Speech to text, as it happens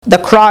the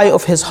cry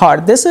of his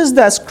heart. This is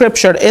the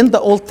scripture in the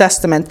Old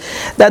Testament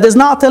that is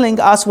not telling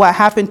us what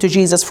happened to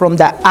Jesus from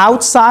the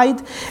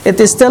outside. It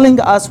is telling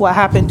us what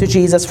happened to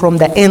Jesus from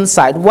the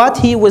inside, what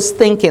he was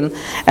thinking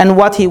and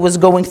what he was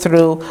going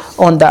through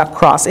on the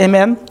cross.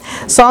 Amen.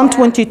 Psalm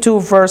 22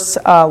 verse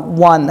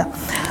 1.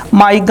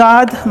 My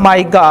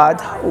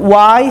God,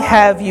 why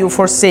have you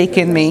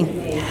forsaken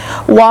me?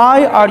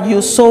 Why are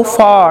you so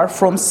far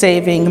from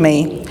saving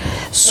me,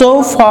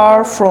 so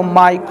far from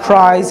my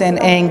cries and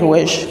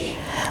anguish?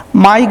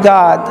 My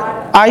God,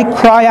 I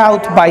cry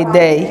out by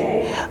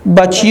day,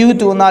 but you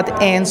do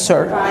not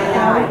answer.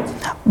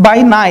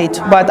 By night,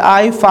 but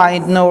I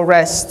find no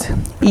rest.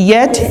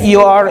 Yet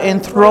you are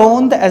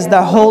enthroned as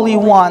the Holy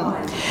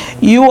One.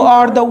 You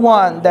are the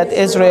one that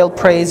Israel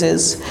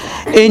praises.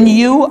 In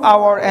you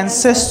our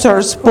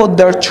ancestors put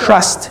their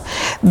trust.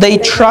 They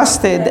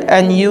trusted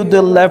and you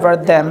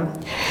delivered them.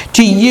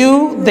 To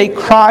you they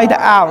cried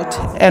out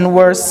and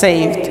were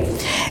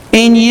saved.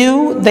 In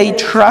you they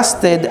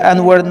trusted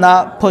and were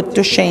not put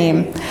to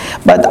shame.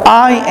 But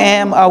I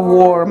am a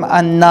worm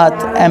and not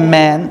a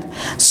man,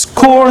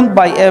 scorned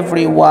by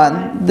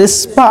everyone,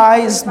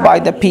 despised by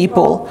the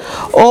people.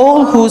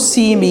 All who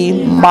see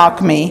me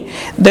mock me.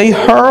 They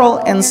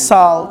hurl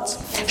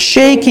insults,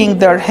 shaking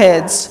their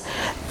heads.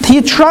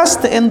 He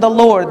trusts in the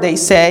Lord, they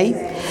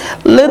say.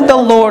 Let the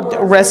Lord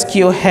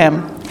rescue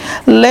him.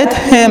 Let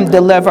him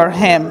deliver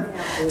him,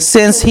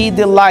 since he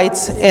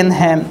delights in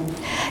him.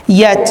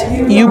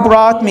 Yet you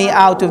brought me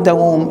out of the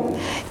womb.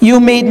 You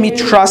made me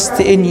trust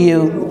in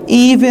you,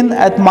 even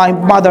at my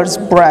mother's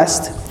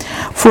breast.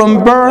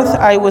 From birth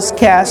I was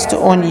cast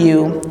on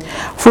you.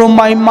 From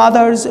my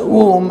mother's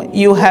womb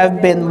you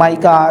have been my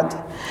God.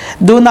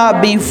 Do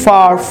not be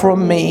far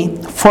from me,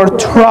 for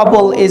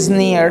trouble is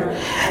near,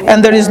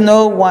 and there is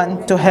no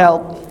one to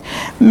help.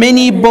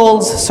 Many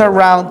bulls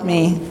surround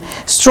me.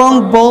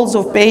 Strong bulls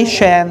of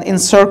Bashan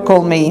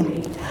encircle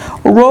me.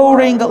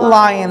 Roaring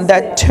lion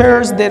that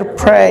tears their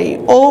prey,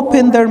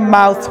 open their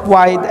mouth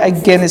wide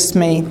against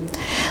me.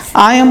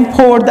 I am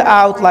poured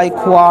out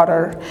like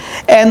water,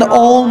 and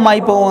all my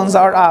bones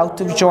are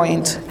out of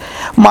joint.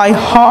 My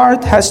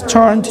heart has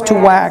turned to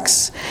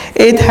wax.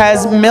 It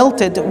has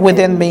melted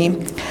within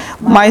me.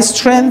 My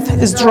strength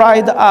is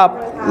dried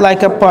up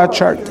like a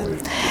potsherd,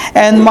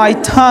 and my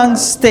tongue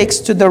sticks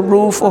to the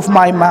roof of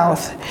my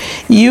mouth.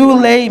 You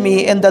lay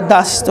me in the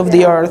dust of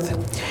the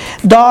earth.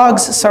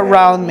 Dogs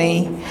surround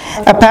me.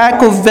 A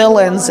pack of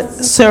villains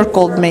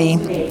circled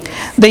me.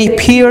 They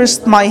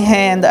pierced my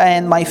hand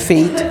and my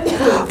feet.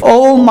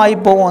 All my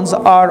bones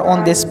are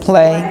on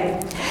display.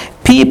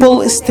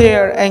 People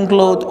stare and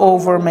gloat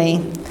over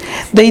me.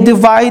 They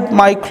divide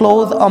my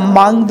clothes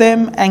among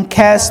them and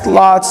cast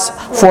lots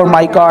for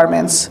my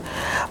garments.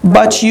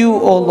 But you,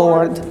 O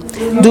Lord,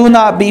 do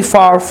not be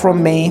far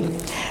from me.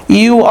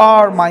 You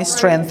are my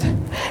strength.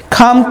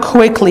 Come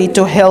quickly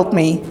to help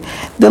me.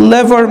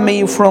 Deliver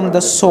me from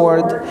the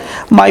sword,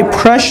 my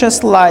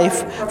precious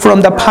life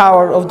from the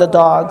power of the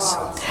dogs.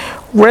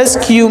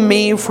 Rescue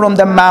me from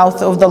the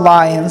mouth of the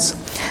lions.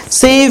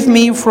 Save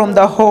me from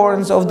the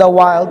horns of the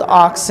wild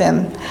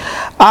oxen.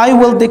 I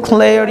will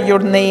declare your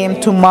name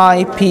to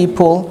my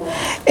people.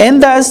 In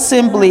the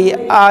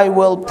assembly I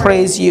will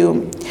praise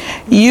you.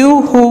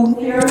 You who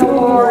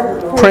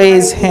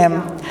praise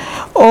him.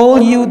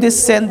 All you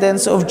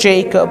descendants of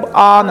Jacob,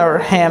 honor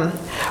him.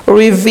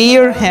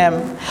 Revere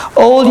him.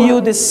 All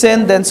you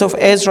descendants of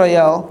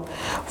Israel.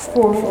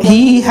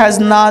 He has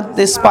not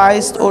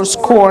despised or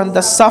scorned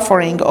the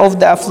suffering of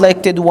the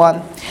afflicted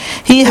one.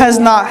 He has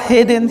not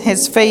hidden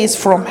his face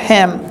from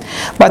him,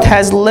 but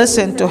has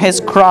listened to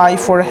his cry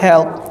for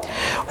help.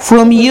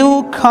 From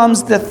you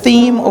comes the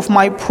theme of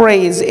my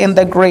praise in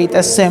the great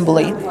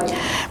assembly.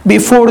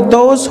 Before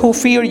those who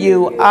fear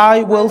you,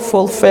 I will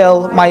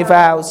fulfill my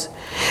vows.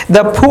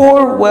 The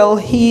poor will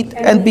eat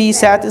and be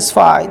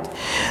satisfied.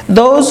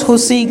 Those who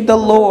seek the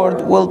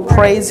Lord will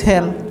praise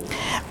him.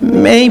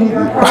 May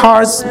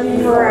hearts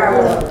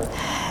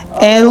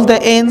and the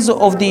ends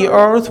of the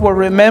earth will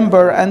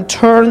remember and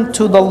turn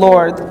to the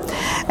Lord,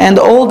 and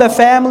all the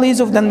families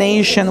of the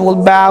nation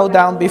will bow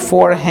down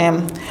before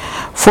him.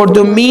 For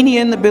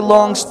dominion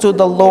belongs to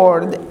the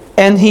Lord,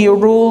 and he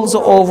rules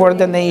over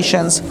the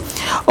nations.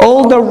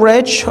 All the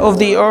rich of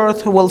the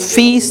earth will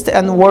feast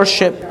and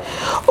worship.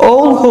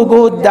 All who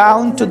go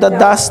down to the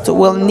dust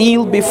will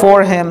kneel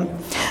before him,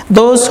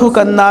 those who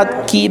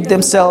cannot keep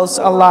themselves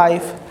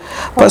alive.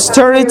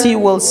 Posterity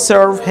will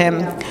serve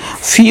him.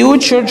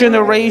 Future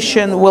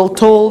generation will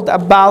told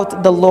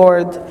about the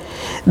Lord.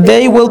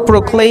 They will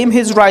proclaim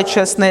his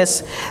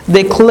righteousness,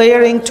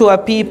 declaring to a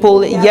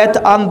people yet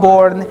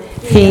unborn,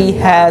 he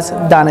has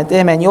done it.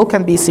 Amen. You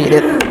can be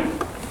seated.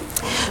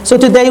 So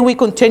today we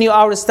continue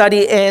our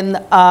study in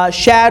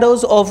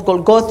Shadows of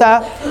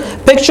Golgotha,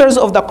 pictures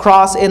of the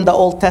cross in the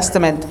Old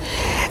Testament.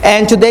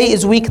 And today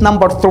is week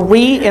number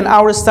 3 in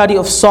our study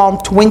of Psalm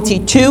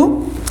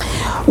 22.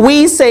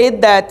 We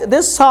said that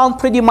this psalm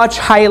pretty much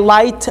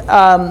highlights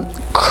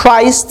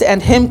Christ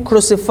and Him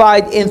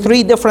crucified in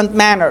 3 different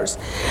manners.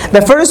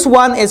 The first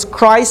one is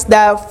Christ,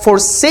 the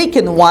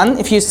forsaken one,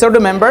 if you still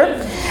remember.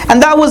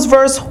 And that was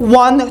verse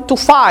 1 to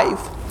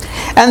 5.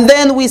 And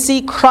then we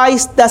see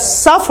Christ, the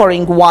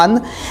suffering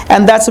one,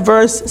 and that's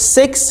verse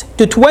 6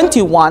 to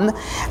 21.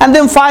 And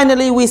then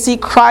finally we see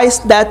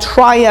Christ, the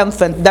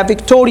triumphant, the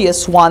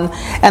victorious one,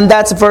 and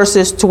that's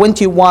verses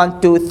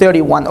 21 to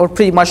 31, or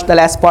pretty much the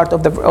last part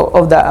of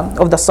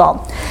the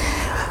psalm.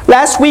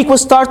 Last week we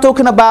started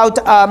talking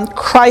about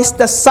Christ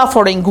the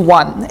suffering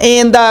one.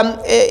 And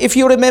if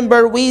you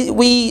remember,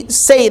 we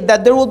said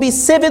that there will be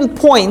 7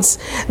 points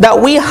that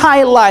we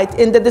highlight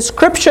in the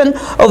description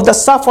of the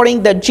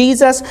suffering that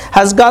Jesus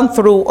has gone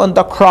through on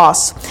the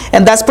cross.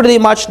 And that's pretty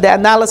much the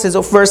analysis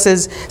of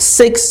verses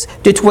 6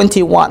 to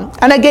 21.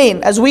 And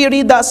again, as we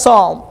read that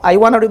psalm, I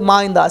want to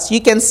remind us,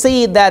 you can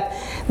see that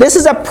this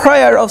is a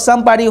prayer of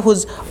somebody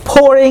who's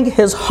pouring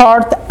his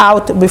heart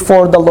out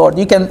before the Lord.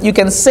 You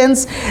can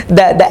sense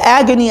the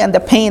agony and the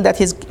pain that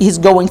he's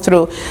going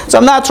through. So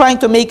I'm not trying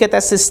to make it a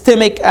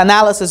systemic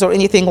analysis or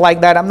anything like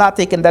that. I'm not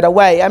taking that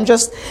away. I'm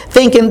just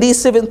thinking these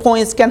 7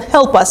 points can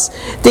help us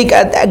take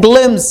a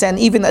glimpse and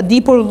even a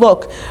deeper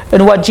look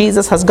in what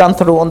Jesus has gone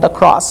through on the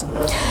cross.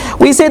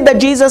 We said that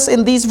Jesus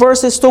in these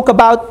verses talked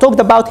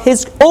about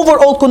his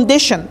overall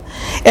condition.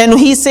 And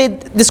he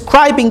said,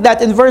 describing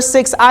that in verse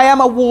 6, I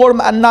am a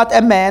worm and not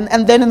a man.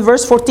 And then in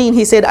verse 14,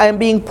 he said, I am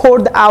being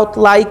poured out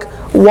like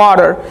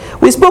water.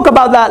 We spoke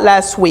about that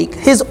last week.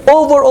 His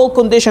overall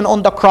condition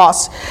on the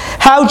cross.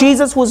 How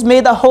Jesus was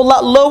made a whole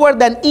lot lower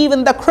than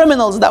even the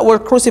criminals that were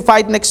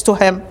crucified next to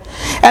him.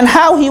 And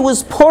how he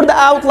was poured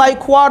out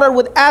like water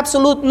with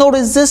absolute no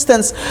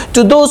resistance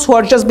to those who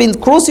are just been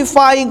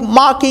crucifying,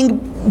 mocking,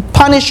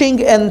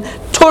 punishing, and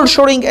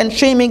torturing and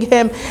shaming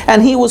him.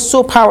 And he was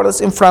so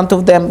powerless in front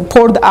of them,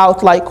 poured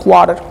out like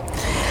water.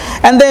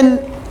 And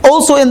then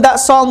also in that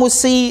psalm we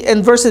see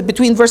in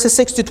between verses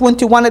 6 to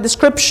 21 a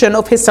description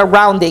of his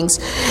surroundings.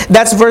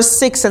 That's verse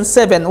 6 and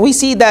 7. We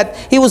see that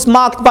he was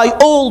mocked by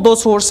all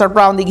those who were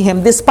surrounding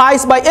him,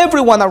 despised by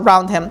everyone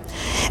around him.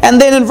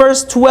 And then in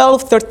verse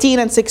 12, 13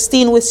 and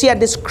 16 we see a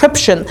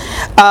description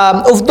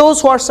of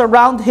those who are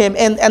surrounding him,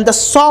 and the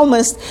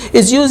psalmist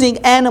is using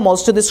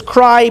animals to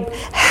describe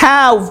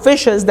how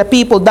vicious the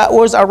people that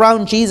was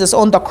around Jesus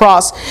on the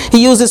cross.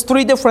 He uses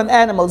 3 different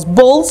animals: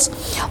 bulls,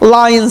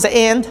 lions,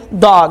 and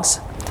dogs.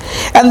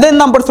 And then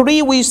number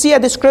 3, we see a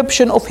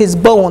description of his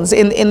bones.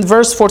 In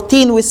verse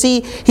 14, we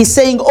see he's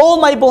saying, all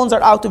my bones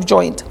are out of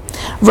joint.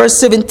 Verse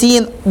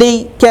 17,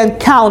 they can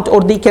count, or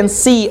they can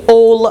see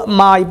all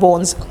my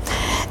bones.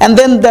 And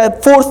then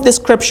the 4th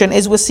description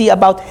is we see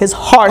about his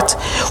heart,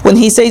 when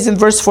he says in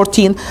verse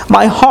 14,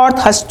 my heart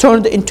has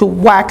turned into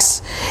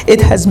wax,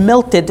 it has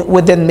melted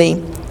within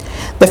me.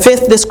 The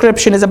 5th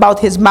description is about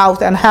his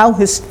mouth and how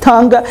his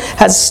tongue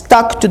has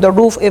stuck to the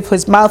roof of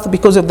his mouth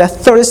because of the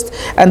thirst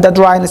and the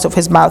dryness of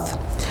his mouth.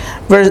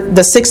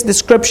 The 6th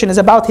description is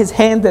about his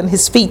hand and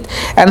his feet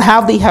and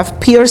how they have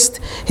pierced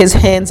his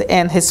hands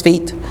and his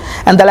feet.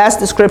 And the last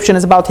description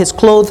is about his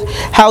clothes,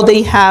 how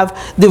they have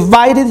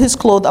divided his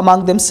clothes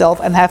among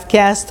themselves and have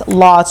cast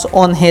lots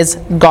on his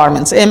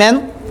garments.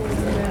 Amen?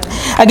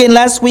 Again,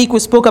 last week we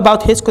spoke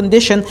about his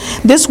condition.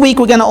 This week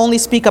we're going to only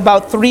speak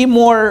about 3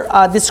 more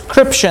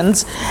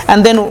descriptions.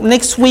 And then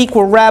next week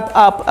we'll wrap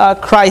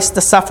up Christ,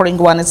 the suffering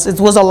one. It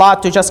was a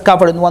lot to just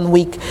cover in 1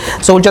 week.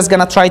 So we're just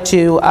going to try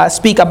to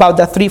speak about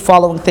the 3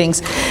 following things.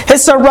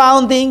 His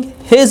surrounding,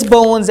 his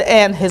bones,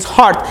 and his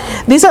heart.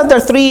 These are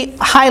the 3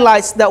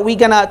 highlights that we're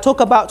going to talk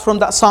about from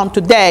that psalm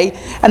today.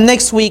 And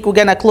next week we're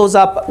going to close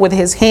up with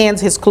his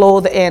hands, his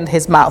clothes, and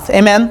his mouth.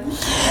 Amen?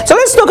 So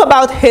let's talk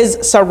about his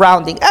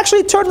surrounding.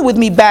 Actually, turn with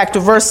me back to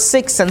verse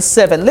 6 and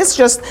 7. Let's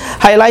just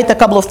highlight a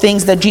couple of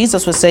things that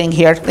Jesus was saying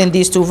here in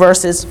these 2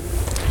 verses.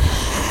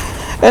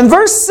 In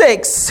verse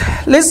 6,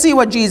 let's see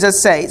what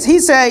Jesus says. He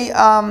say,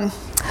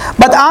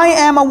 but I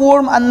am a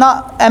worm and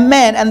not a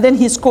man. And then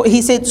he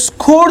said,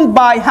 scorned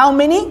by how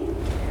many?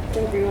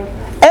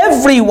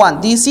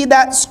 Everyone. Do you see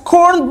that?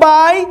 Scorned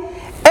by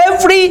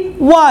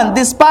everyone.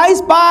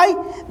 Despised by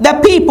the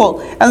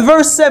people. And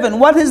verse 7,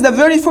 what is the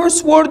very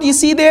first word you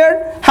see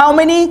there? How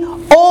many?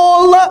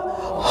 All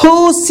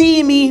who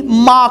see me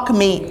mock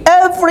me.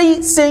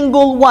 Every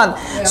single one.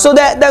 Yeah. So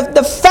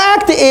the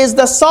fact is,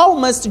 the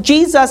psalmist,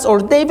 Jesus or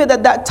David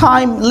at that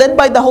time, led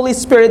by the Holy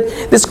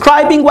Spirit,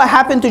 describing what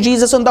happened to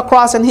Jesus on the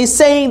cross, and he's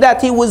saying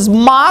that he was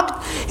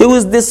mocked, he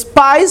was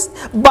despised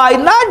by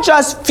not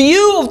just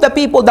few of the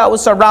people that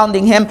was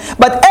surrounding him,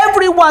 but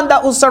everyone everyone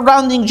that was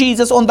surrounding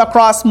Jesus on the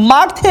cross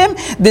mocked him,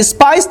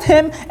 despised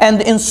him,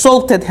 and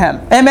insulted him.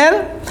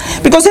 Amen?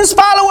 Because his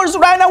followers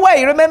ran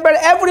away. Remember,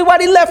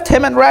 everybody left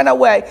him and ran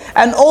away.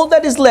 And all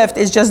that is left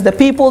is just the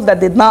people that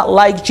did not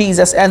like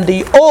Jesus. And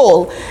they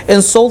all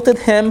insulted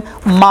him,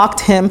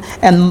 mocked him,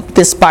 and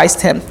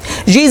despised him.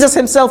 Jesus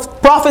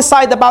himself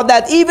prophesied about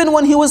that even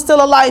when he was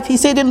still alive. He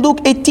said in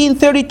Luke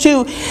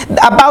 18:32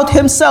 about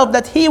himself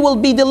that he will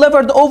be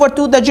delivered over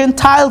to the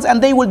Gentiles,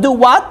 and they will do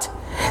what?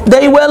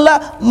 They will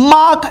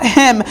mock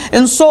him,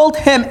 insult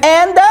him,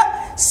 and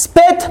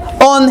spit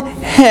on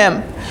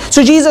him.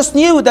 So Jesus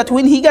knew that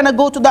when he's going to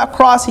go to that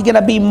cross, he's going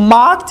to be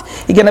mocked,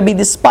 he's going to be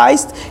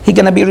despised, he's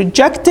going to be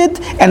rejected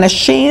and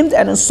ashamed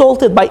and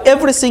insulted by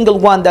every single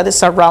one that is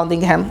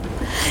surrounding him.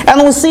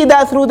 And we see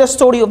that through the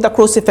story of the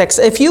crucifix.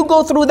 If you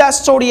go through that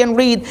story and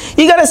read,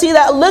 you're going to see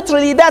that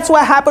literally that's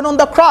what happened on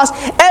the cross.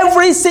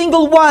 Every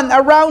single one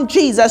around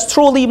Jesus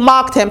truly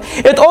mocked him.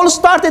 It all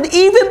started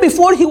even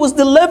before he was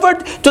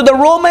delivered to the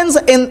Romans,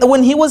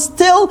 when he was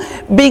still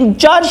being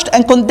judged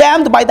and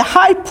condemned by the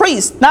high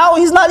priest. Now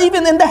he's not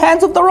even in the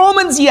hands of the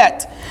Romans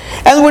yet.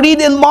 And we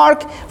read in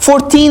Mark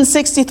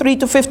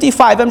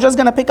 14:63-55. I'm just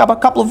going to pick up a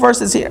couple of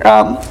verses here.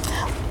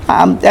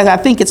 And I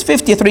think it's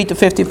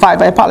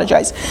 53-55, I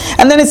apologize.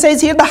 And then it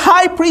says here, the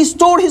high priest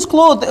tore his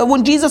clothes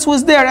when Jesus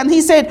was there. And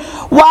he said,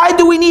 why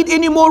do we need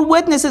any more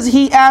witnesses?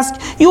 He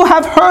asked, you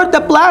have heard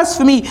the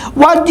blasphemy.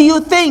 What do you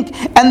think?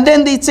 And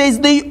then it says,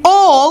 they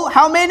all,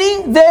 how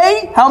many?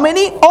 They, how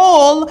many?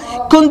 All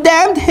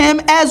condemned him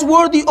as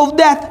worthy of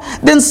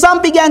death. Then some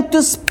began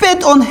to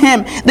spit on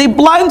him. They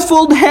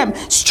blindfolded him,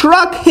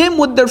 struck him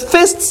with their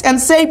fists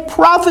and say,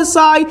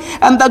 prophesy.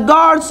 And the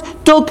guards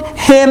took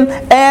him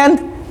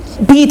and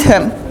beat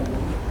him.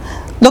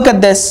 Look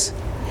at this.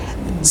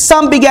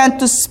 Some began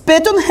to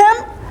spit on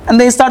him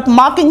and they start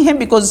mocking him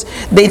because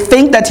they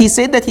think that he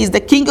said that he's the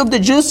king of the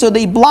Jews. So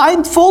they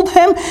blindfold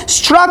him,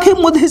 struck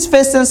him with his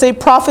fist and say,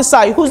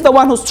 prophesy. Who's the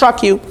one who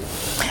struck you?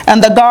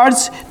 And the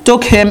guards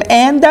took him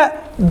and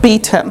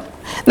beat him.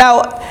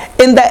 Now,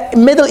 in the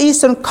Middle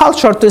Eastern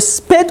culture, to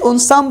spit on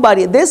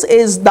somebody, this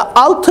is the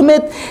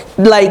ultimate,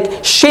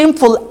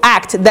 shameful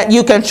act that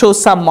you can show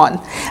someone.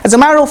 As a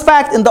matter of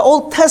fact, in the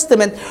Old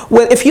Testament,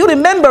 if you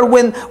remember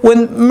when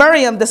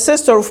Miriam, the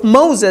sister of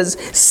Moses,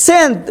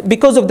 sinned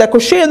because of the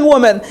Cushian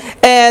woman,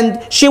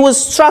 and she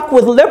was struck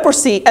with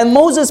leprosy, and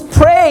Moses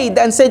prayed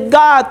and said,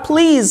 God,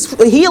 please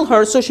heal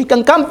her so she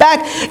can come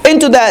back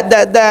into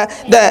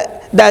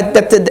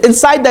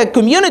inside the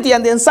community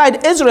and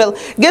inside Israel.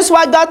 Guess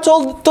what God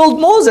told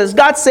Moses?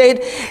 God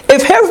said,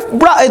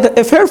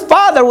 if her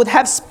father would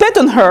have spit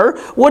on her,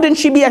 wouldn't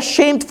she be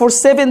ashamed for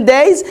 7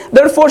 days?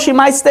 Therefore she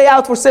might stay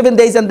out for 7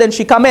 days and then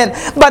she come in.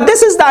 But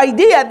this is the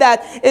idea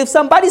that if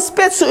somebody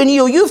spits on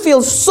you, you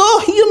feel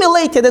so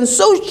humiliated and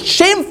so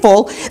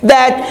shameful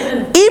that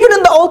even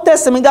in the Old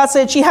Testament God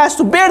said she has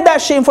to bear that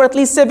shame for at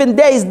least 7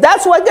 days.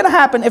 That's what's going to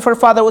happen if her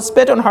father would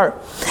spit on her.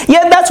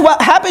 Yet that's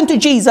what happened to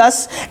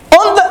Jesus.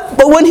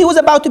 But when he was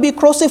about to be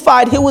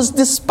crucified, he was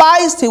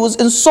despised, he was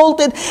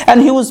insulted,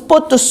 and he was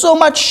put to so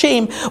much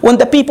shame when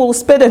the people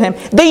spit at him.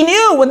 They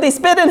knew when they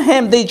spit at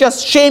him, they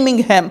just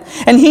shaming him.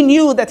 And he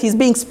knew that he's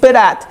being spit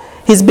at,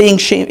 he's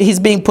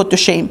being put to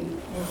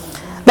shame.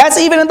 That's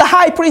even in the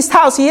high priest's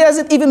house. He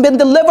hasn't even been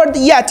delivered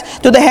yet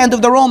to the hand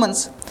of the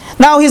Romans.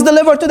 Now he's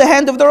delivered to the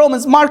hand of the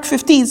Romans. Mark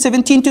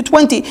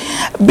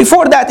 15:17-20.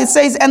 Before that it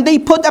says, and they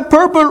put a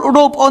purple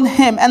robe on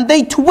him, and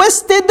they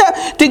twisted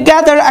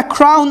together a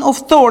crown of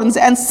thorns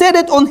and set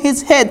it on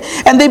his head.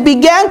 And they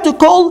began to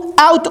call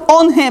out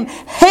on him,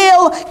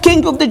 Hail,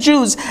 King of the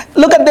Jews.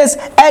 Look at this,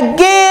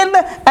 again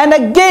and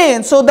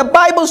again. So the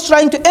Bible's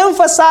trying to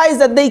emphasize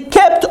that they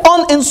kept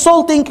on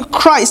insulting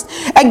Christ.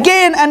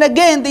 Again and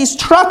again they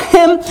struck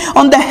him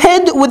on the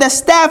head with a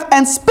staff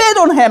and spit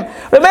on him.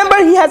 Remember,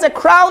 he has a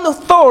crown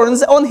of thorns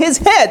on his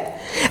head.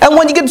 And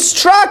when you get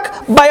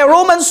struck by a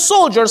Roman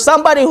soldier,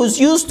 somebody who's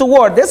used to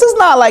war, this is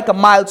not like a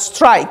mild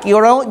strike,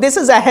 this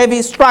is a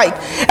heavy strike.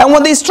 And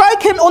when they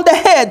strike him on the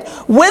head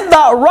with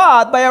the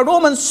rod by a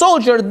Roman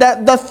soldier,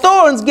 the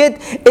thorns get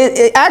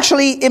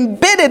actually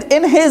embedded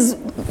in his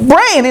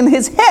brain, in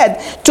his head,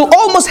 to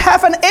almost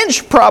half an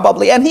inch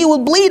probably, and he will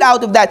bleed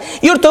out of that.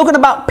 You're talking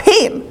about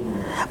pain.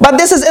 But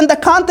this is in the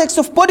context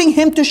of putting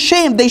him to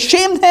shame. They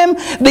shamed him,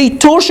 they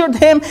tortured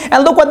him,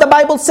 and look what the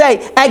Bible say,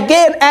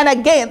 again and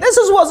again. This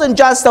wasn't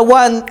just a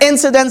one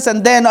incident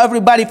and then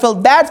everybody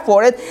felt bad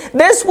for it.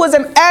 This was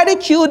an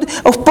attitude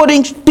of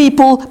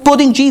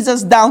putting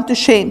Jesus down to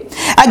shame.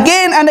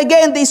 Again and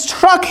again they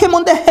struck him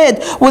on the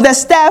head with a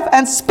staff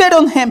and spit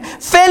on him.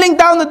 Falling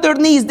down at their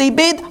knees, they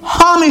paid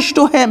homage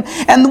to him.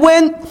 And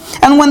when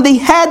they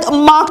had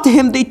mocked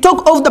him, they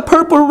took off the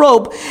purple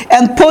robe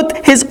and put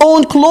his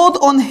own clothes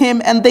on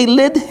him, and they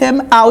led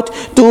him out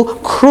to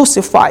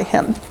crucify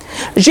him.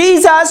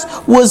 Jesus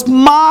was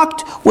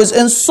mocked, was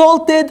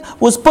insulted,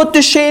 was put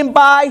to shame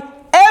by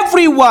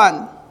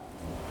everyone.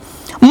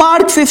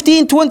 Mark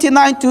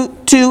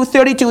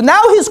 15:29-32.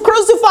 Now he's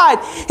crucified.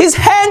 He's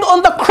hanged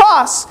on the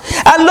cross.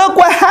 And look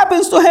what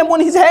happens to him when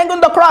he's hanged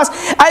on the cross.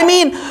 I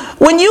mean,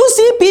 when you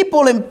see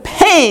people in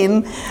pain,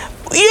 pain,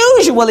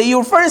 usually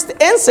your first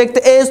instinct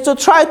is to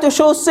try to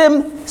show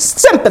some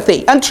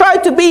sympathy and try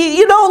to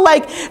be,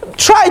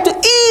 try to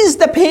ease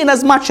the pain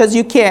as much as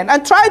you can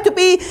and try to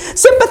be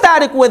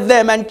sympathetic with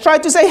them and try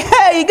to say,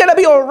 hey, you're gonna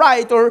be all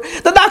right, or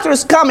the doctor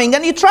is coming,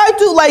 and you try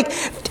to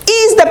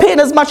ease the pain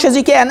as much as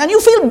you can, and you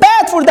feel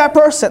bad for that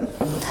person.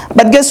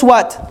 But guess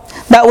what?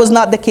 That was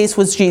not the case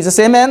with Jesus.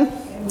 Amen?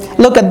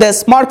 Look at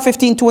this, Mark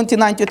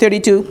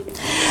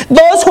 15:29-32.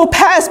 Those who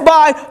passed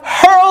by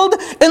hurled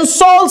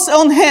insults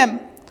on him,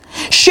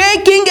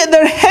 shaking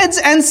their heads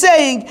and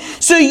saying,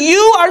 so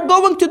you are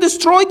going to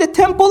destroy the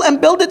temple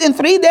and build it in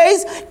 3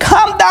 days?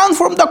 Come down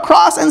from the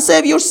cross and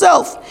save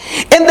yourself.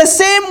 In the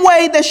same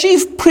way, the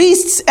chief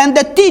priests and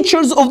the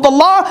teachers of the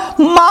law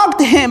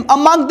mocked him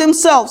among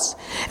themselves.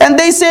 And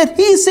they said,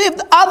 he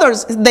saved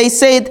others. They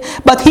said,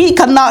 but he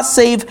cannot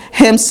save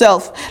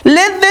himself.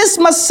 Let this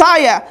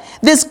Messiah,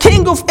 this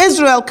King of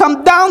Israel,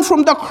 come down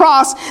from the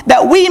cross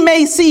that we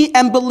may see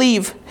and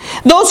believe.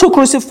 Those who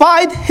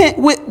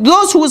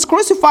was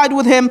crucified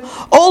with him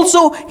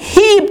also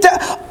heaped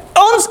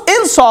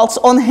insults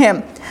on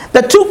him.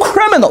 The two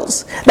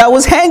criminals that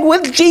was hanged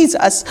with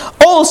Jesus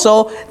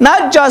also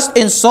not just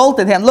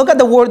insulted him. Look at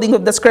the wording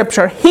of the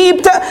scripture.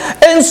 Heaped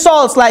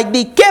insults, like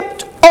they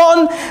kept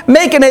on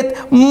making it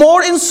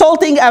more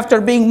insulting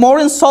after being more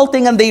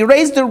insulting, and they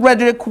raised the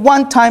rhetoric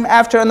one time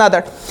after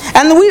another.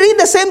 And we read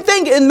the same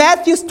thing in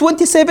Matthew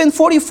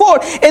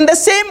 27:44. In the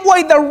same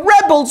way, the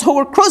rebels who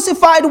were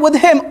crucified with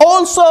him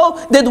also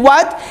did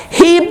what?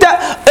 Heaped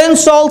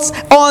insults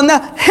on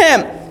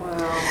him.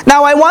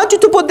 Now, I want you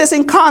to put this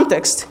in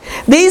context.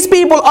 These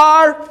people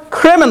are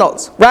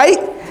criminals, right?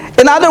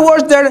 In other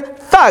words, they're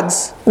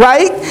thugs,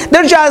 right?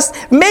 They just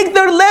make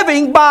their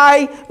living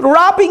by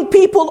robbing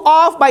people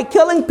off, by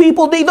killing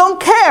people. They don't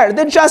care.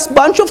 They're just a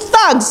bunch of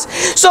thugs.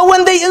 So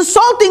when they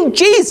insulting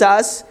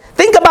Jesus,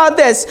 think about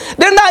this.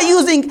 They're not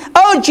using,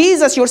 oh,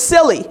 Jesus, you're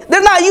silly.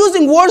 They're not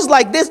using words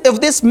like this of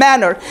this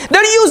manner.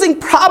 They're using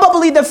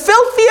probably the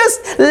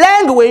filthiest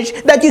language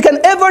that you can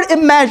ever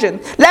imagine.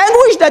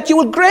 Language that you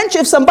would cringe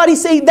if somebody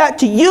said that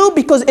to you,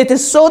 because it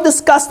is so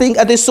disgusting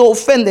and is so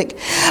offending.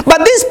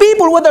 But these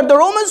people, whether the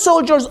Roman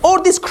soldiers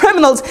or these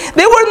criminals,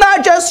 they were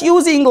not just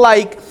using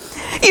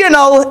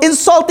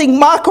insulting,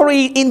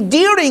 mockery,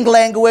 endearing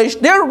language.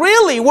 They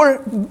really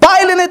were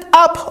piling it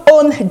up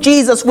on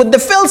Jesus with the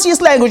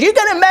filthiest language. You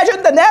can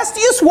imagine the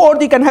nastiest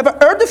word you can have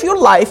heard of your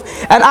life,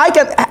 and I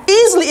can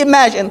easily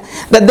imagine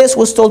that this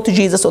was told to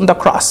Jesus on the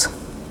cross.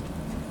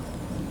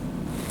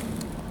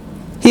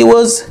 He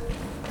was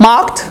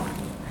mocked,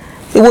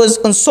 he was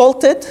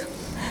insulted,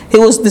 he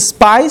was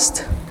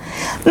despised.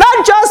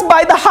 Not just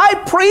by the high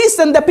priest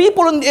and the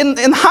people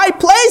in high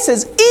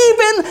places,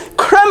 even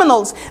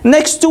criminals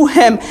next to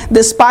him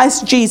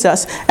despised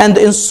Jesus and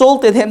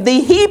insulted him.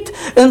 They heaped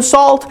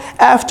insult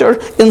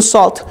after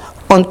insult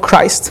on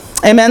Christ.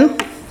 Amen?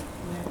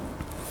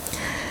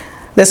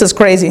 This is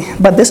crazy,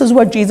 but this is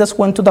what Jesus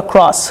went to the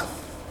cross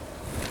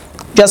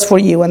just for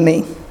you and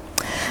me.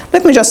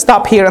 Let me just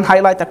stop here and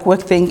highlight a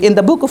quick thing. In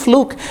the book of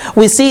Luke,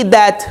 we see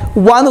that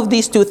one of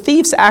these two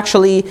thieves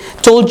actually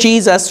told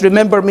Jesus,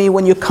 remember me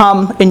when you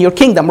come in your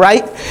kingdom,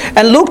 right?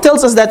 And Luke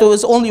tells us that there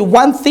was only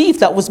one thief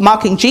that was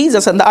mocking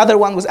Jesus, and the other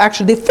one was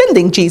actually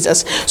defending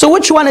Jesus. So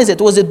which one is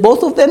it? Was it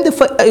both of them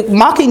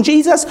mocking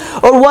Jesus,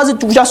 or was it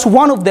just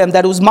one of them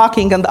that was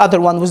mocking and the other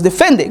one was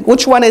defending?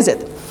 Which one is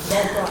it?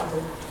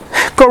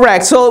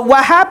 Correct. So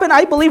what happened,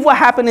 I believe what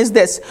happened is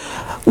this.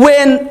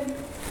 When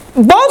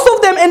both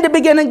of them in the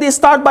beginning, they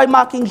start by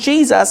mocking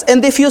Jesus.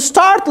 And if you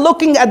start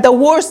looking at the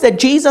words that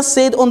Jesus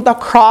said on the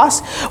cross,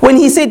 when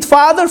he said,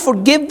 Father,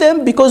 forgive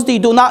them because they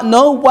do not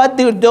know what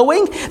they're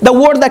doing, the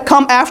word that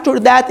come after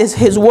that is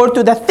his word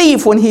to the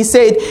thief when he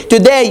said,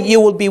 today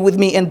you will be with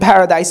me in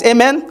paradise.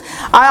 Amen?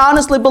 I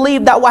honestly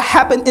believe that what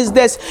happened is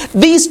this.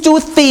 These two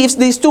thieves,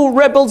 these two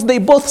rebels, they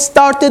both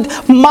started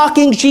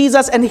mocking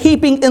Jesus and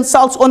heaping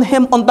insults on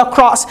him on the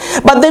cross.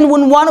 But then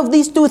when one of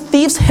these two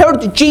thieves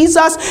heard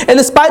Jesus, in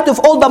spite of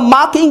all the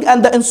mocking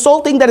and the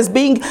insulting that is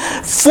being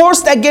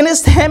forced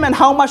against him and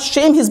how much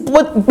shame he's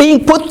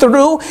being put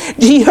through,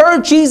 he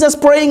heard Jesus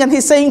praying and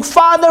he's saying,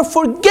 Father,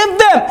 forgive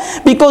them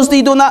because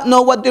they do not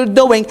know what they're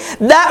doing.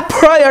 That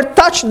prayer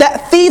touched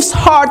that thief's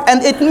heart,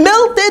 and it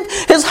melted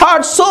his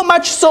heart so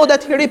much so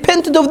that he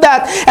repented of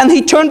that, and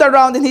he turned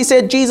around and he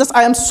said, Jesus,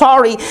 I am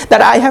sorry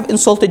that I have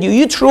insulted you.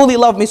 You truly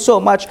love me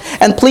so much,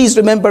 and please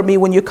remember me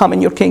when you come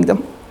in your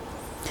kingdom.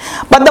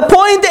 But the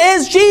point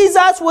is,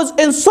 Jesus was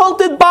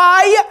insulted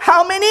by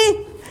how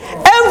many?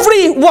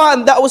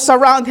 Everyone that was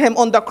around him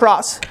on the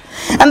cross.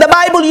 And the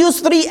Bible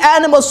used 3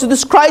 animals to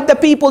describe the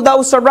people that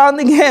were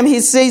surrounding him. He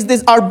says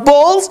these are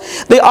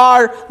bulls, they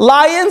are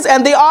lions,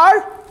 and they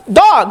are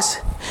dogs.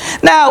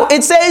 Now,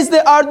 it says they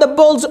are the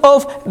bulls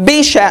of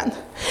Bashan.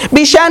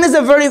 Bashan is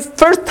a very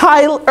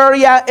fertile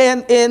area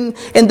in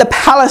the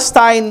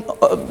Palestine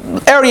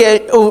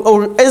area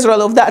or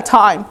Israel of that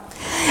time.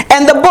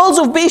 And the bulls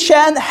of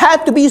Bashan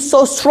had to be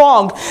so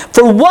strong.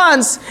 For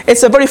once,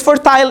 it's a very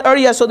fertile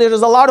area, so there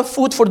is a lot of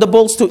food for the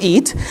bulls to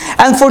eat.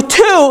 And for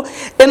two,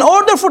 in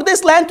order for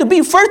this land to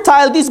be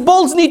fertile, these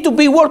bulls need to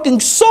be working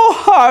so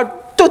hard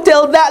to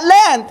till that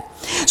land.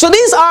 So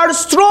these are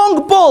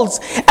strong bulls.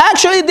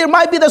 Actually, there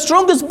might be the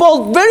strongest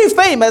bull, very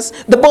famous,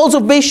 the bulls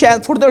of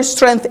Bashan, for their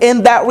strength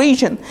in that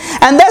region.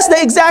 And that's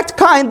the exact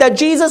kind that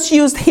Jesus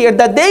used here,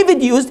 that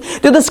David used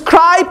to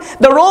describe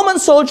the Roman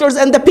soldiers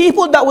and the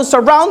people that would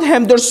surround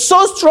him. They're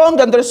so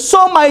strong and they're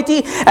so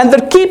mighty, and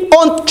they keep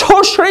on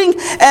torturing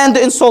and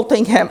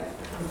insulting him.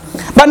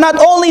 But not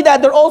only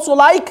that, they're also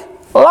like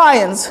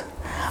lions.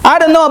 I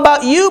don't know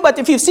about you, but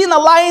if you've seen a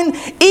lion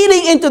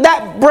eating into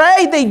that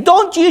prey, they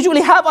don't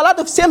usually have a lot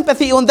of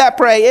sympathy on that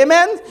prey.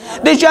 Amen?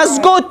 They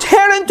just go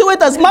tear into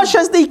it as much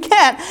as they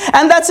can.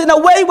 And that's in a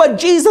way what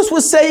Jesus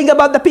was saying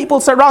about the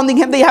people surrounding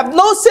him. They have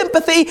no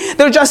sympathy.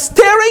 They're just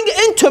staring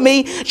into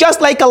me,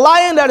 just like a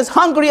lion that is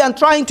hungry and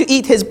trying to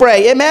eat his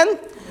prey. Amen?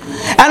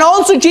 And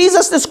also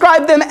Jesus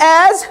described them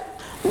as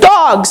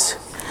dogs.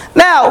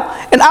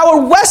 Now, in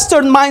our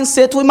Western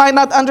mindset, we might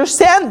not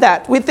understand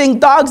that. We think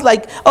dogs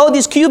like, oh,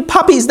 these cute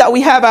puppies that we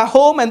have at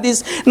home and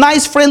these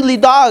nice friendly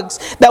dogs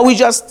that we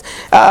just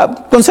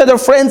consider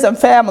friends and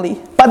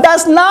family. But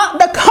that's not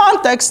the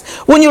context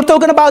when you're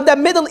talking about the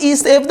Middle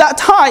East of that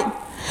time.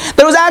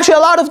 There was actually a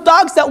lot of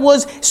dogs that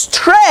was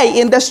stray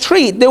in the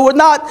street. They were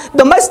not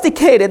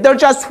domesticated. They're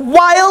just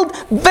wild,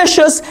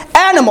 vicious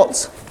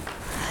animals.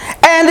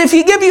 And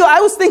I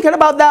was thinking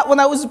about that when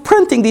I was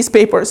printing these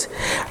papers.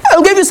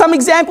 I'll give you some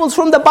examples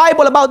from the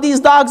Bible about these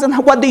dogs and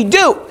what they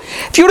do.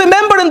 If you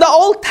remember in the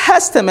Old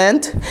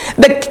Testament,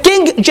 the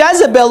King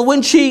Jezebel,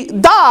 when she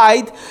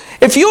died,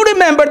 if you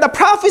remember, the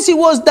prophecy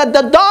was that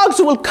the dogs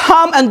will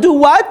come and do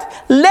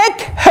what?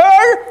 Lick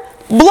her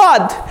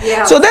blood.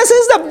 Yeah. So this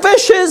is the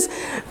vicious,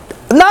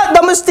 not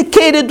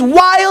domesticated,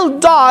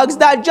 wild dogs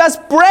that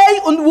just prey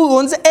on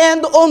wounds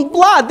and on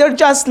blood. They're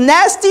just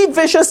nasty,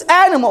 vicious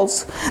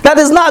animals that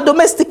is not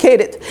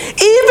domesticated.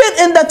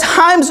 Even in the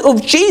times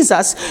of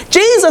Jesus,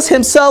 Jesus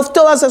himself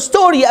told us a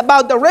story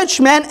about the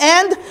rich man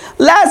and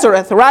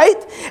Lazarus,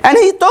 right? And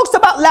he talks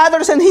about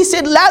Lazarus, and he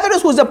said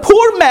Lazarus was a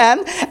poor man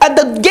at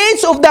the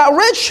gates of that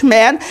rich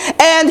man,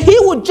 and he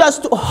would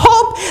just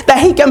hope that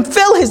he can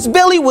fill his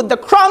belly with the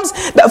crumbs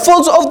that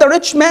falls off the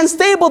rich man's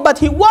table, but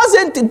he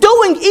wasn't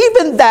doing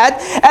even that.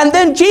 And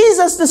then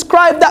Jesus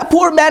described that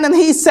poor man, and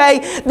he say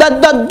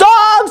that the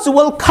dogs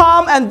will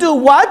come and do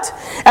what?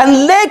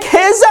 And lick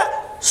his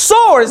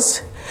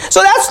sores.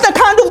 So that's the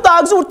kind of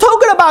dogs we're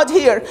talking about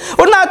here.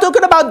 We're not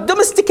talking about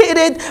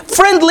domesticated,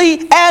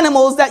 friendly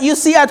animals that you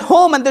see at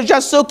home and they're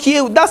just so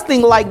cute.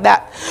 Nothing like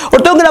that. We're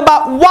talking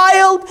about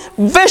wild,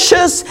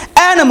 vicious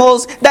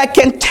animals that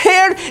can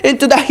tear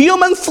into the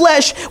human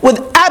flesh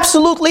with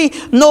absolutely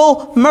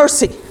no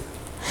mercy.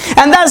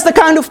 And that's the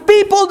kind of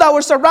people that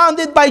were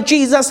surrounded by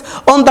Jesus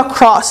on the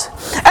cross.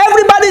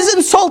 Everybody's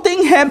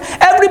insulting him.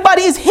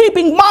 Everybody is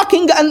heaping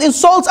mocking and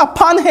insults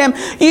upon him.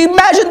 You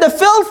imagine the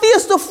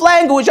filthiest of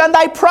language, and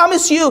I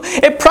promise you,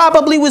 it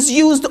probably was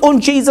used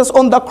on Jesus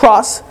on the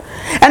cross.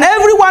 And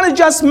everyone is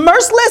just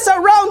merciless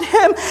around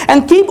him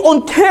and keep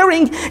on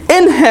tearing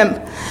in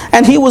him.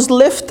 And he was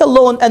left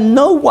alone, and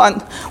no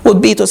one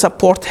would be to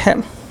support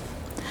him.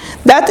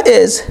 That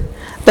is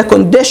the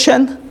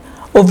condition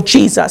of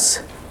Jesus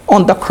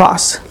on the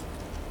cross.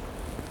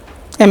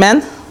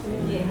 Amen?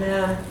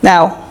 Amen.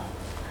 Now,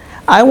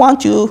 I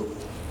want you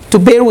to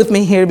bear with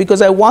me here,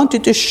 because I want you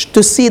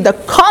to see the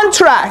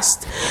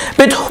contrast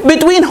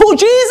between who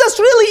Jesus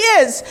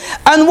really is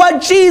and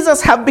what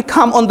Jesus have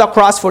become on the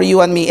cross for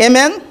you and me.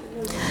 Amen?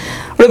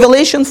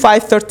 Revelation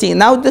 5:13.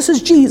 Now, this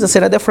is Jesus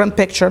in a different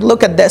picture.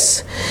 Look at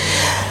this.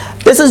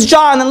 This is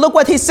John, and look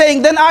what he's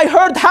saying. Then I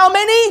heard how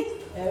many?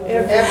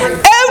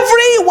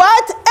 Every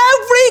what?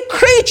 Every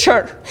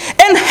creature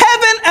in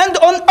heaven and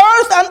on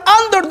earth and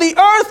under the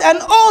earth and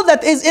all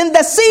that is in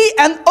the sea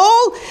and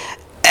all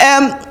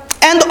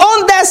and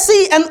on that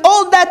sea and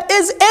all that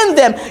is in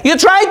them. You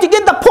trying to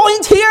get the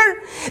point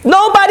here?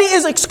 Nobody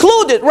is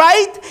excluded,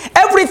 right?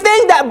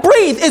 Everything that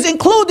breathes is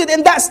included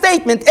in that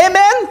statement.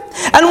 Amen?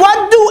 And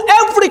what do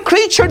every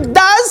creature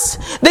does?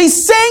 They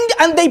sing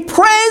and they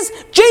praise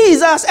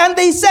Jesus, and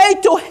they say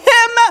to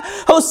him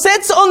who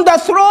sits on the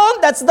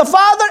throne, that's the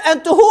Father,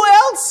 and to who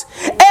else?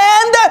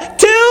 And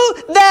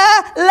to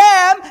the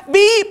Lamb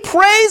be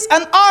praise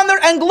and honor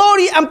and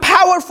glory and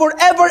power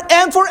forever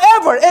and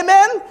forever.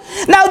 Amen?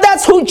 Now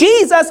that's who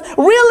Jesus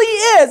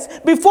really is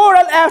before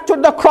and after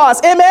the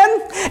cross.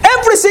 Amen?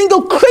 Every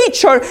single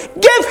creature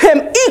give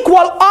him equal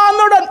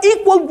honor and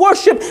equal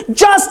worship,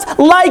 just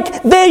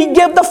like they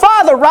give the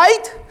Father,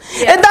 right?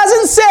 Yeah. It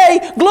doesn't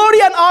say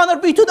glory and honor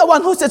be to the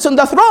one who sits on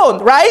the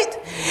throne, right?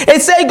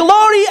 It says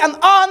glory and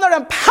honor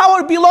and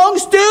power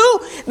belongs to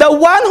the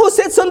one who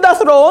sits on the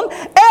throne,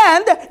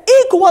 and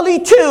equally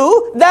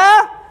to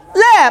the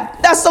Lamb.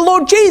 That's the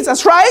Lord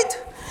Jesus, right?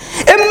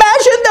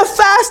 Imagine the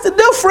vast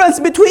difference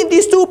between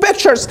these two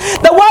pictures.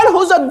 The one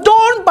who's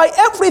adorned by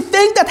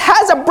everything that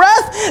has a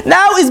breath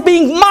now is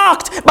being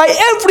mocked by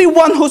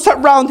everyone who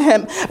surround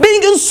him,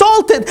 being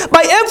insulted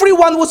by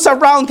everyone who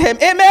surround him.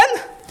 Amen?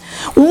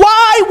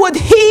 Why would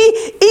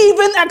he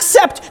even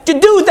accept to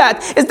do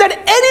that? Is there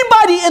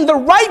anybody in the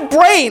right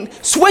brain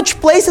switch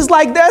places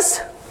like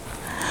this?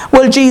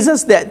 Well,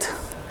 Jesus did.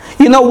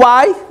 You know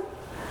why?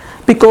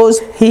 Because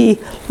he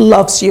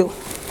loves you.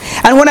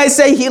 And when I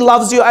say he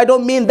loves you, I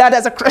don't mean that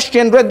as a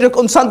Christian rhetoric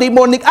on Sunday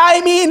morning. I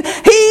mean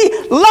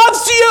he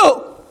loves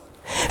you.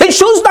 He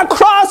chose the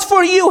cross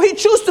for you. He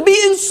chose to be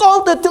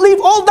insulted, to leave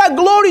all that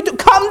glory, to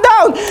come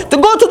down, to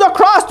go to the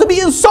cross, to be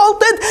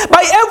insulted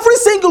by every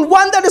single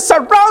one that is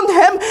around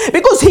him,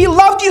 because he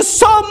loved you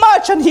so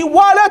much and he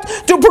wanted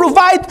to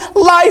provide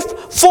life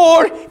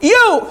for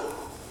you.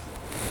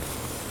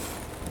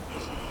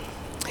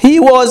 He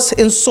was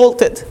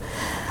insulted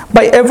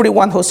by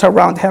everyone who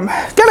surrounded him.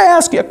 Can I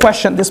ask you a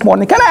question this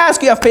morning? Can I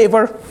ask you a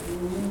favor?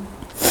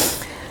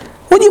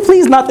 Would you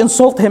please not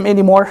insult him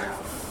anymore?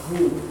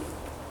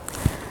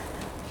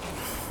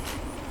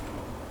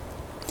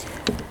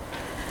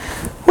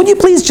 Would you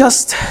please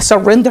just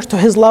surrender to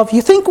his love?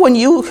 You think when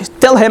you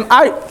tell him,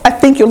 I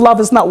think your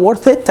love is not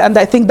worth it, and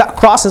I think that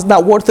cross is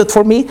not worth it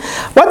for me,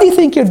 what do you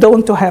think you're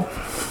doing to him?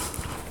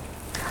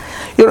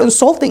 You're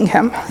insulting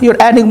him. You're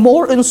adding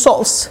more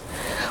insults.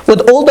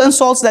 With all the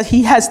insults that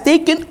he has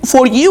taken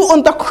for you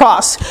on the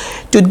cross,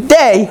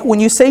 today,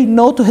 when you say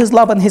no to his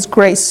love and his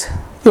grace,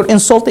 you're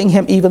insulting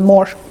him even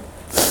more.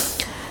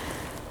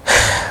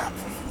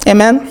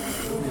 Amen?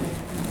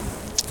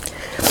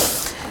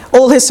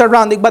 All his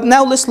surrounding. But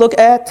now let's look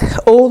at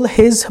all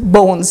his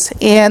bones.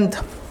 And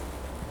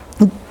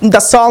the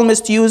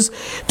psalmist used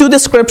two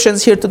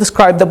descriptions here to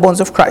describe the bones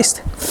of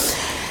Christ.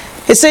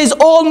 It says,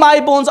 all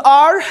my bones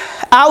are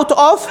out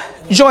of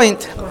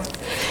joint.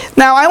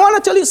 Now, I want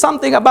to tell you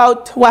something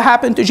about what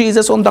happened to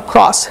Jesus on the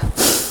cross.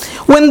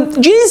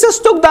 When Jesus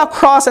took that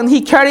cross and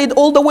he carried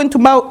all the way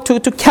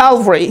to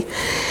Calvary,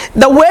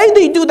 the way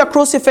they do the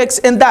crucifix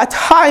in that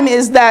time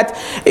is that,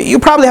 you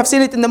probably have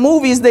seen it in the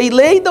movies, they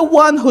lay the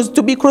one who's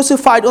to be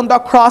crucified on the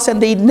cross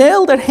and they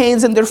nail their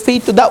hands and their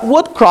feet to that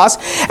wood cross,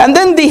 and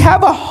then they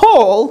have a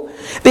hole.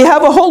 They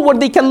have a hole where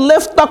they can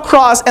lift the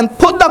cross and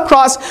put the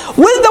cross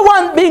with the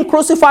one being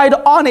crucified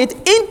on it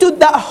into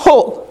that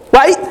hole,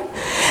 right?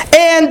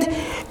 And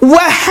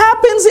what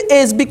happens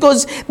is,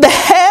 because the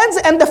hands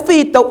and the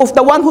feet of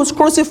the one who's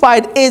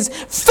crucified is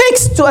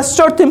fixed to a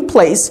certain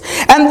place,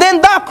 and then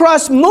that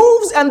cross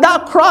moves and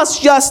that cross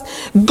just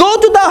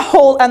go to that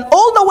hole, and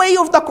all the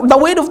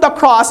weight of the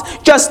cross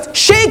just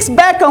shakes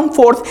back and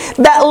forth,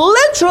 that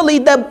literally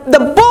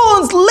the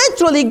bones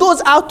literally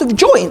goes out of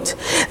joint.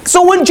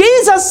 So when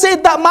Jesus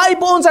said that my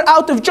bones are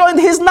out of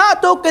joint, he's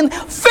not talking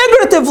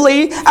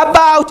figuratively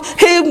about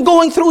him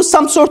going through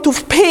some sort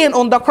of pain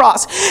on the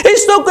cross.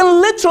 He's talking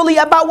literally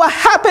about what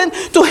happened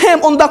to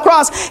him on the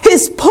cross.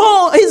 His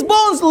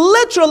bones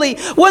literally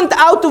went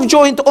out of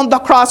joint on the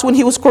cross when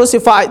he was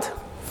crucified.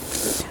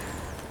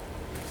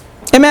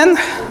 Amen?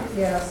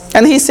 Yes.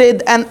 And he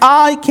said, and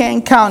I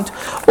can count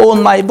all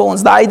my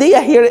bones. The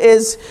idea here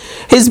is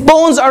his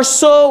bones are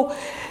so,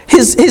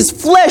 his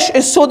flesh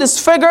is so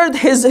disfigured,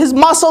 his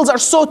muscles are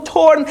so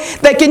torn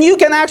that you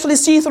can actually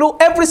see through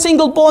every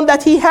single bone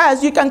that he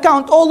has. You can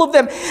count all of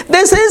them.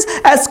 This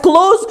is as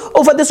close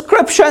of a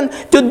description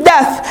to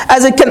death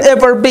as it can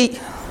ever be.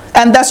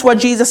 And that's what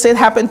Jesus said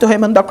happened to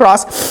him on the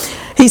cross.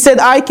 He said,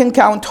 I can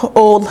count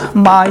all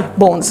my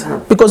bones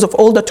because of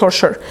all the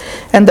torture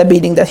and the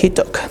beating that he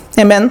took.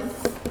 Amen?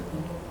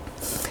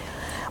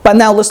 But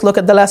now let's look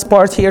at the last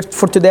part here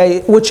for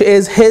today, which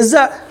is his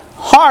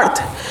heart.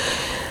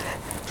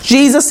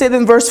 Jesus said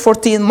in verse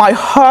 14, my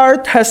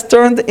heart has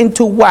turned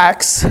into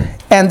wax,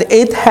 and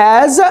it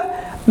has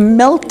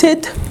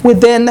melted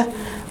within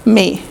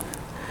me.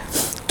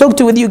 Talked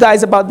with you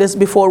guys about this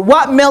before.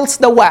 What melts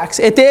the wax?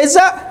 It is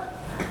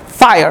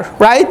fire,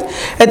 right?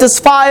 It is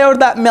fire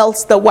that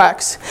melts the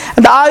wax.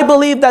 And I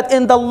believe that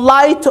in the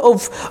light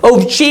of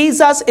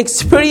Jesus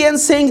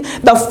experiencing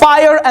the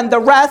fire and the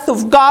wrath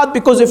of God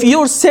because of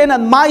your sin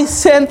and my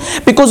sin,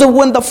 because of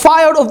when the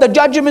fire of the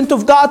judgment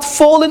of God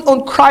fallen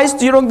on Christ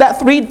during that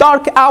 3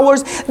 dark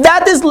hours,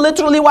 that is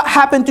literally what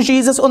happened to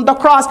Jesus on the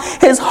cross.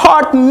 His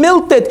heart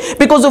melted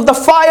because of the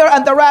fire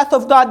and the wrath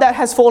of God that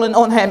has fallen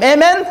on him.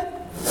 Amen?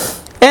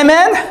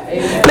 Amen?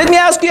 Amen? Let me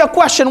ask you a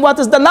question. What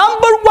is the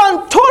number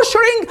one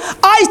torturing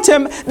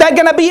item that's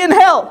going to be in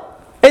hell?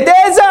 It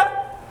is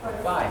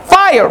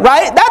fire,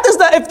 right? That is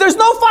if there's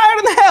no fire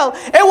in hell,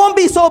 it won't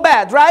be so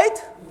bad, right?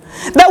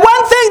 The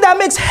one thing that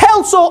makes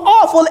hell so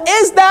awful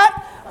is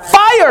that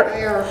fire.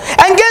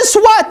 And guess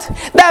what?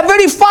 That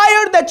very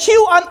fire that you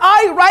and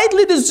I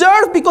rightly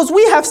deserve because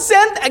we have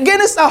sinned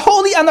against a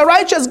holy and a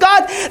righteous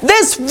God,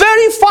 this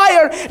very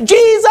fire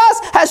Jesus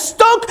has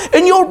stuck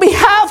in your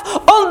behalf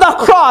on the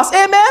cross.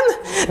 Amen?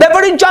 The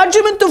very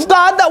judgment of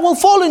God that will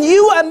fall on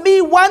you and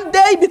me one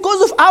day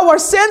because of our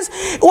sins,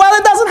 well,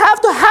 it doesn't have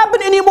to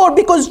happen anymore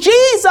because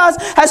Jesus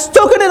has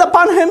taken it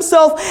upon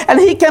himself, and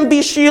he can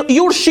be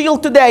your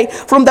shield today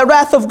from the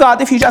wrath of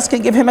God if you just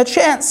can give him a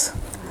chance.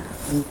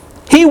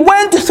 He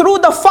went through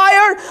the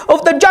fire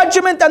of the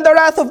judgment and the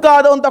wrath of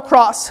God on the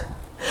cross.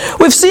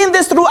 We've seen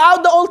this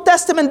throughout the Old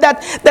Testament,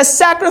 that the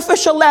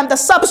sacrificial lamb, the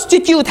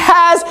substitute,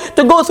 has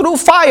to go through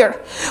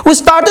fire. We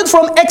started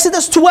from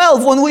Exodus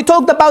 12 when we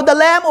talked about the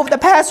lamb of the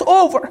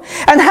Passover.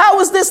 And how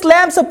is this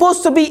lamb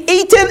supposed to be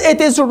eaten? It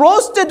is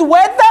roasted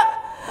with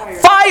the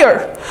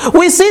fire.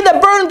 We see the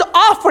burnt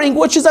offering,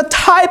 which is a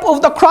type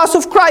of the cross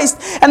of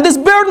Christ. And this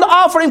burnt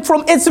offering,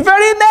 from its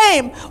very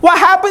name, what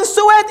happens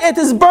to it? It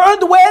is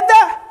burned with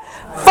the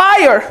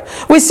fire.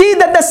 We see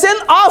that the sin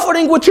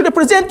offering, which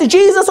represents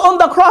Jesus on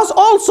the cross,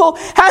 also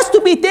has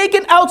to be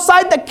taken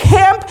outside the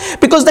camp,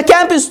 because the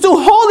camp is too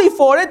holy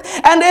for it,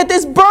 and it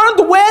is burned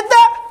with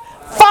the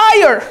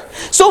fire.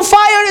 So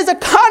fire is a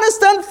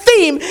constant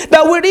theme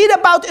that we read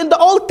about in the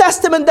Old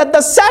Testament, that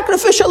the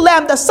sacrificial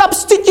lamb, the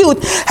substitute,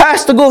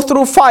 has to go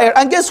through fire.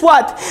 And guess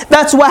what?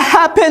 That's what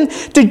happened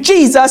to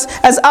Jesus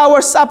as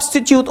our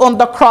substitute on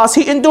the cross.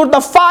 He endured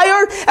the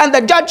fire and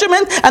the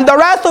judgment and the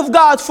wrath of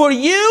God for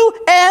you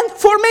and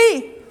for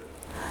me.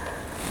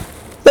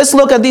 Let's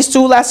look at these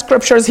two last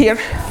scriptures here.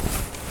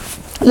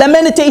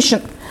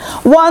 Lamentation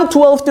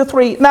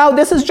 1:12-3. Now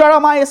this is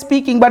Jeremiah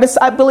speaking, but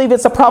I believe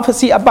it's a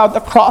prophecy about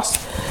the cross.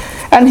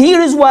 And here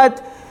is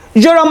what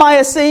Jeremiah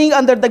is saying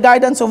under the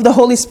guidance of the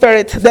Holy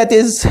Spirit, that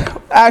is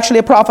actually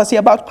a prophecy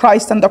about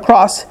Christ and the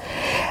cross.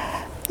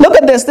 Look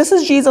at this. This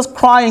is Jesus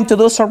crying to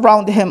those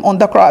around him on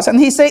the cross. And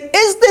he says,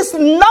 is this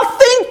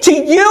nothing to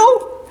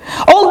you?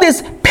 All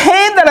this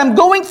pain that I'm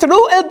going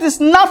through, is this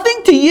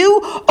nothing to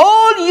you?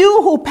 All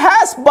you who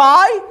pass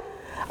by?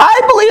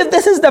 I believe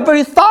this is the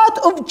very thought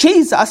of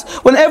Jesus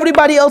when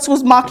everybody else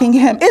was mocking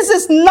him. Is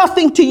this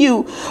nothing to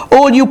you,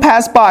 all you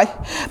pass by?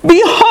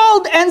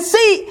 Behold and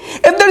see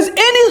if there's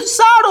any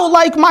sorrow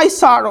like my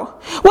sorrow,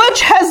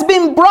 which has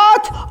been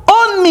brought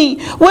on me,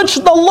 which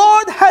the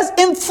Lord has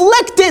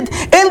inflicted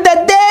in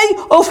the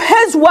day of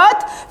his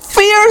what?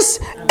 Fierce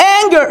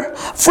anger.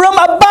 From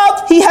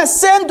above he has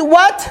sent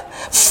what?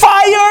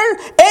 Fire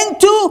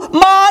into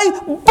my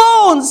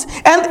bones,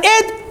 and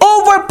it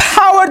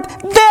overpowered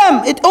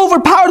them. It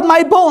overpowered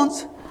my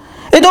bones.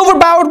 It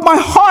overpowered my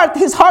heart.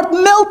 His heart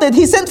melted.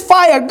 He sent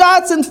fire.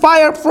 God sent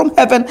fire from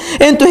heaven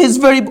into his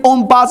very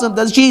own bosom,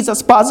 that's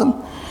Jesus'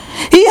 bosom.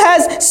 He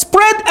has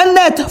spread a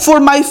net for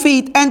my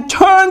feet and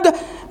turned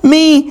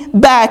me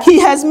back. He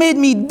has made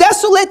me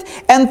desolate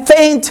and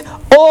faint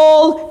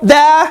all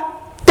the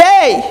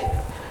day.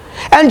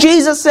 And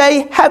Jesus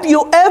say, have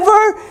you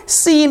ever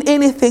seen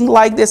anything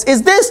like this?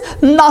 Is this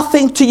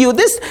nothing to you?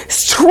 This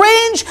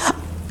strange,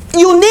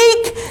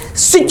 unique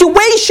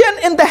situation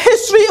in the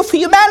history of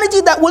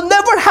humanity that will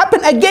never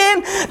happen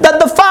again, that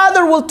the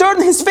Father will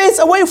turn his face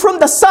away from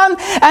the Son,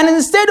 and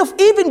instead of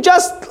even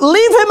just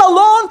leave him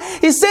alone,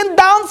 he sent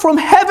down from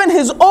heaven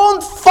his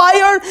own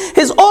fire,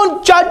 his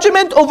own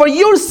judgment over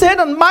your sin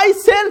and my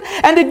sin,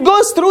 and it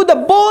goes through the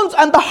bones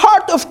and the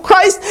heart of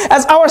Christ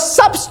as our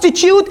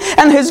substitute,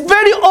 and his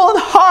very own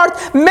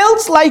heart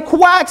melts like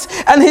wax,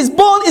 and his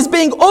bone is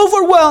being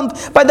overwhelmed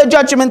by the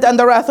judgment and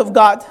the wrath of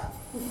God.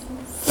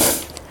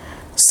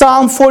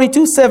 Psalm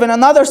 42:7,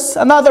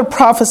 another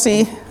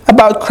prophecy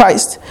about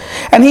Christ.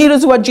 And here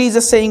is what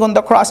Jesus is saying on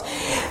the cross.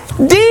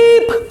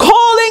 Deep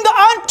calling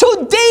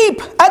unto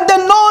deep at the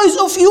noise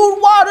of your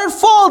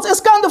waterfalls.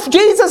 It's kind of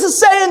Jesus is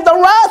saying the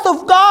wrath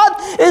of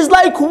God is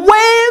like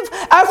wave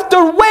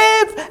after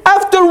wave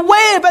after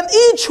wave, and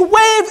each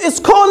wave is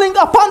calling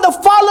upon the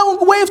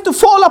following wave to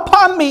fall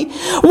upon me.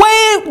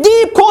 Wave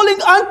deep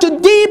calling unto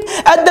deep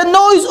at the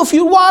noise of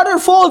your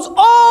waterfalls.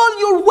 All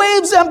your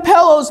waves and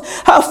pillows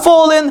have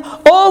fallen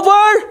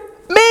over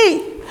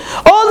me.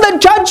 All the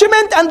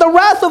judgment and the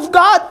wrath of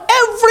God,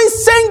 every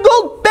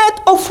single bit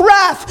of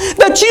wrath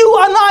that you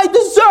and I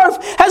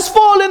deserve has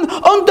fallen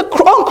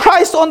on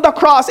Christ on the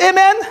cross.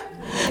 Amen?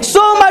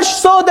 So much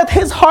so that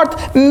his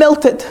heart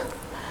melted.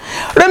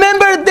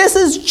 Remember, this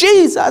is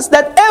Jesus,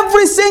 that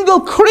every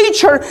single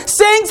creature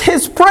sings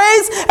his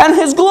praise and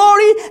his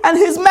glory and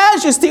his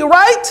majesty,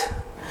 right?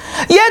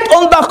 Yet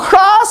on the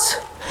cross,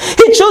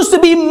 he chose to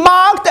be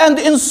mocked and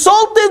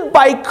insulted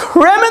by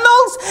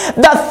criminals.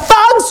 The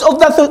thugs of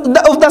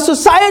the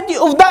society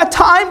of that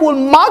time will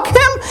mock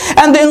him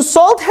and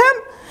insult him.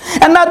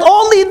 And not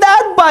only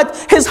that,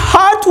 but his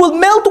heart will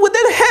melt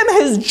within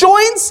him. His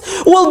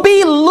joints will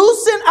be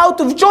loosened out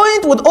of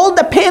joint with all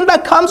the pain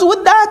that comes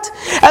with that.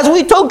 As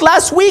we talked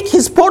last week,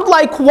 he's poured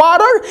like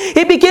water.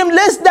 He became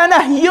less than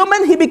a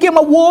human. He became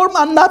a worm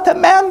and not a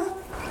man.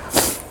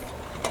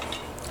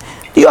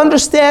 Do you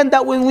understand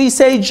that when we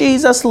say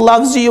Jesus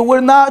loves you, we're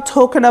not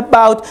talking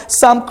about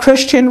some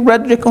Christian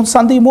rhetoric on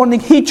Sunday morning.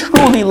 He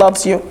truly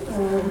loves you.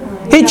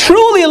 He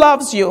truly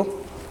loves you.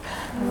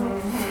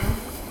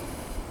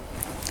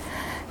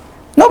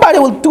 Nobody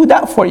will do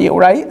that for you,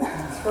 right?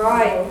 That's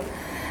right.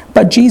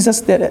 But Jesus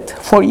did it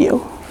for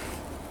you.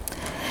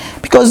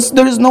 Because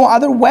there is no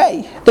other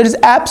way. There is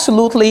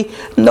absolutely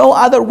no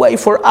other way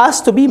for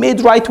us to be made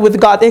right with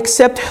God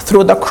except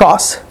through the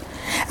cross.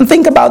 And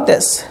think about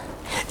this.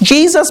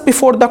 Jesus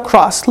before the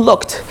cross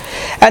looked,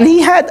 and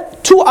he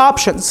had two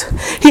options.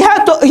 He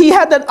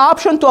had an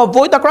option to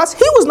avoid the cross.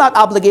 He was not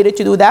obligated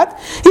to do that.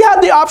 He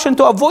had the option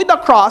to avoid the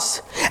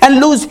cross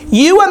and lose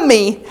you and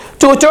me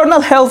to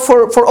eternal hell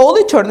for all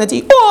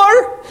eternity,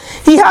 or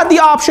he had the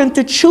option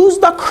to choose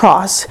the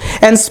cross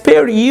and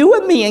spare you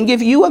and me and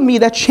give you and me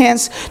the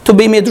chance to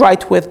be made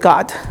right with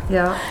God.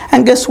 Yeah.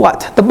 And guess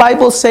what? The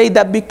Bible says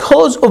that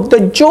because of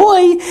the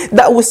joy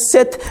that was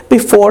set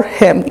before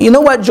him. You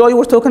know what joy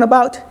we're talking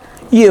about?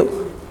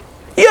 You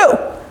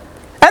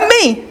and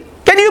me.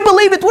 Can you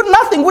believe it? We're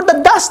nothing. We're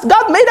the dust.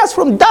 God made us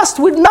from dust.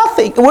 We're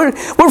nothing. We're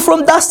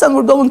from dust and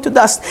we're going to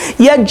dust.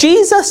 Yet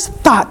Jesus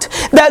thought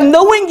that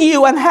knowing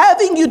you and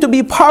having you to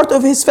be part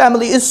of his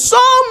family is so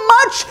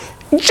much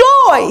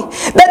joy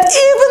that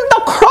even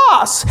the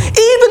cross,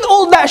 even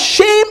all that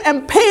shame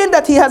and pain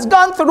that he has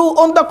gone through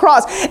on the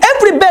cross,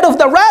 every bit of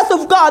the wrath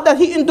of God that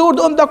he endured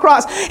on the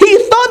cross, he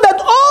thought that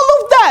all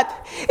of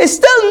that is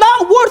still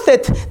not worth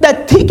it,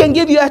 that he can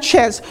give you a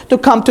chance to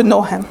come to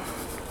know him.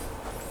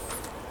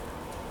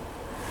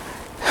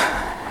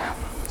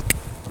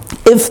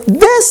 If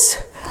this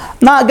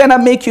not gonna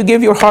make you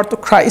give your heart to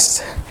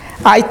Christ,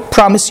 I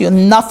promise you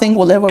nothing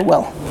will ever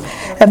will.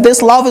 If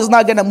this love is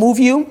not gonna move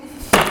you,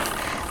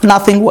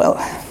 nothing will.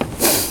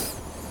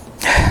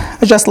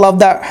 I just love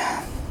that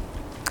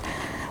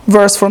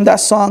verse from that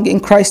song, In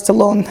Christ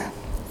Alone.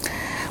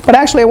 But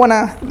actually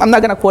I'm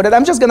not gonna quote it.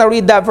 I'm just gonna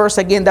read that verse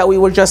again that we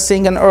were just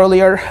singing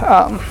earlier,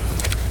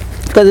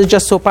 because it's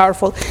just so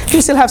powerful.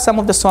 We still have some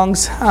of the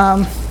songs.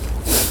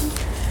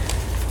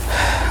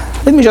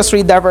 Let me just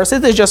read that verse.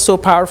 It is just so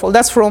powerful.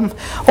 That's from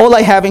All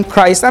I Have in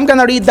Christ. I'm going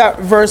to read that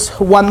verse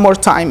one more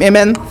time.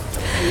 Amen.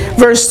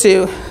 Verse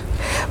 2.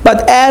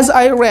 But as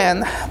I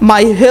ran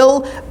my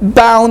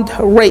hill-bound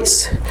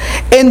race,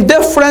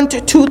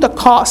 indifferent to the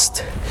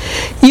cost,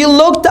 you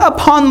looked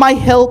upon my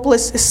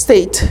helpless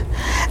state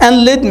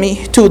and led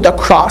me to the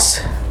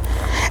cross.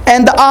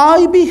 And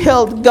I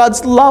beheld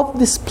God's love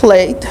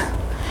displayed.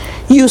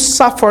 You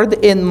suffered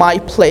in my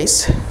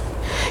place.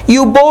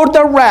 You bore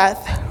the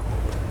wrath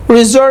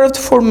reserved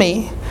for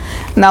me.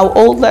 Now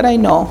all that I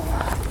know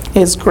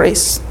is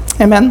grace.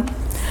 Amen.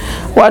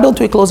 Why don't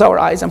we close our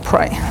eyes and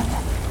pray?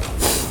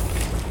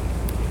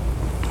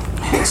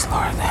 Yes,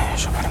 Lord.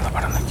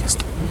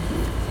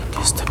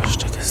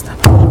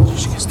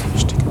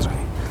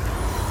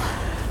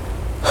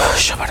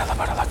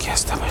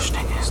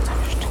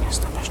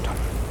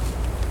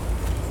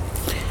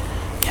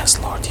 Yes,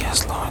 Lord.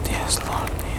 Yes, Lord. Yes, Lord.